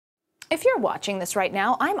If you're watching this right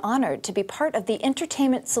now, I'm honored to be part of the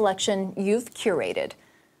entertainment selection you've curated.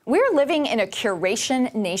 We're living in a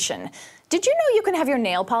curation nation. Did you know you can have your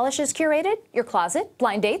nail polishes curated, your closet,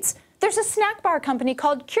 blind dates? There's a snack bar company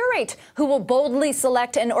called Curate who will boldly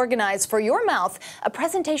select and organize for your mouth a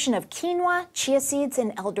presentation of quinoa, chia seeds,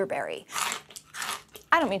 and elderberry.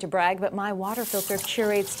 I don't mean to brag, but my water filter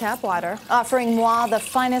curates tap water, offering moi the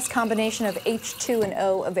finest combination of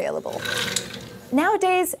H2O available.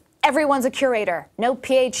 Nowadays, everyone's a curator. No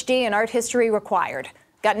PhD in art history required.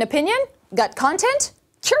 Got an opinion? Got content?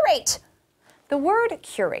 Curate! The word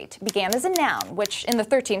curate began as a noun, which in the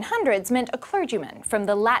 1300s meant a clergyman, from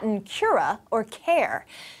the Latin cura, or care.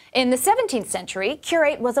 In the 17th century,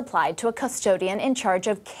 curate was applied to a custodian in charge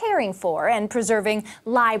of caring for and preserving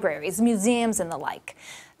libraries, museums, and the like.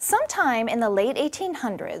 Sometime in the late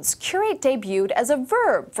 1800s, curate debuted as a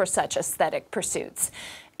verb for such aesthetic pursuits.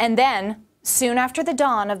 And then, soon after the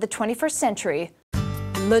dawn of the 21st century,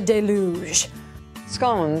 le déluge.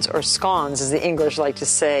 Scones, or scones as the English like to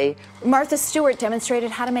say. Martha Stewart demonstrated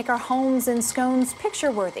how to make our homes and scones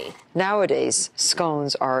picture-worthy. Nowadays,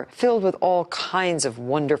 scones are filled with all kinds of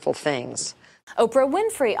wonderful things. Oprah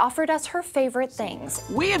Winfrey offered us her favorite things.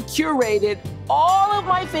 We have curated all of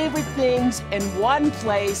my favorite things in one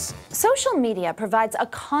place. Social media provides a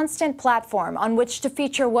constant platform on which to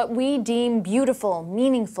feature what we deem beautiful,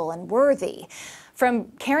 meaningful, and worthy.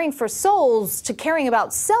 From caring for souls to caring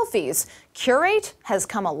about selfies, Curate has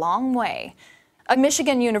come a long way. A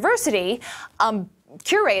Michigan university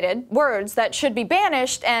curated words that should be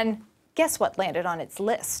banished, and guess what landed on its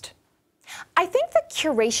list? I think the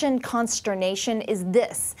curation consternation is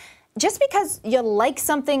this. Just because you like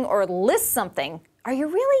something or list something, are you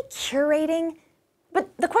really curating? But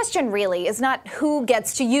the question really is not who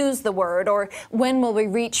gets to use the word or when will we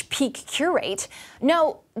reach peak curate.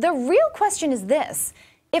 No, the real question is this.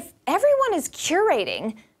 If everyone is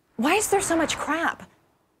curating, why is there so much crap?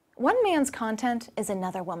 One man's content is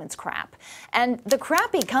another woman's crap. And the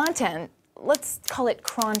crappy content, let's call it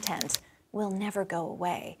crontent, will never go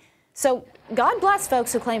away. So God bless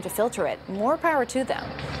folks who claim to filter it. More power to them.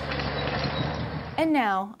 And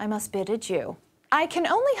now I must bid adieu. I can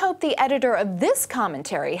only hope the editor of this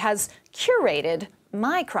commentary has curated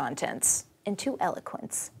my contents into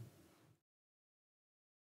eloquence.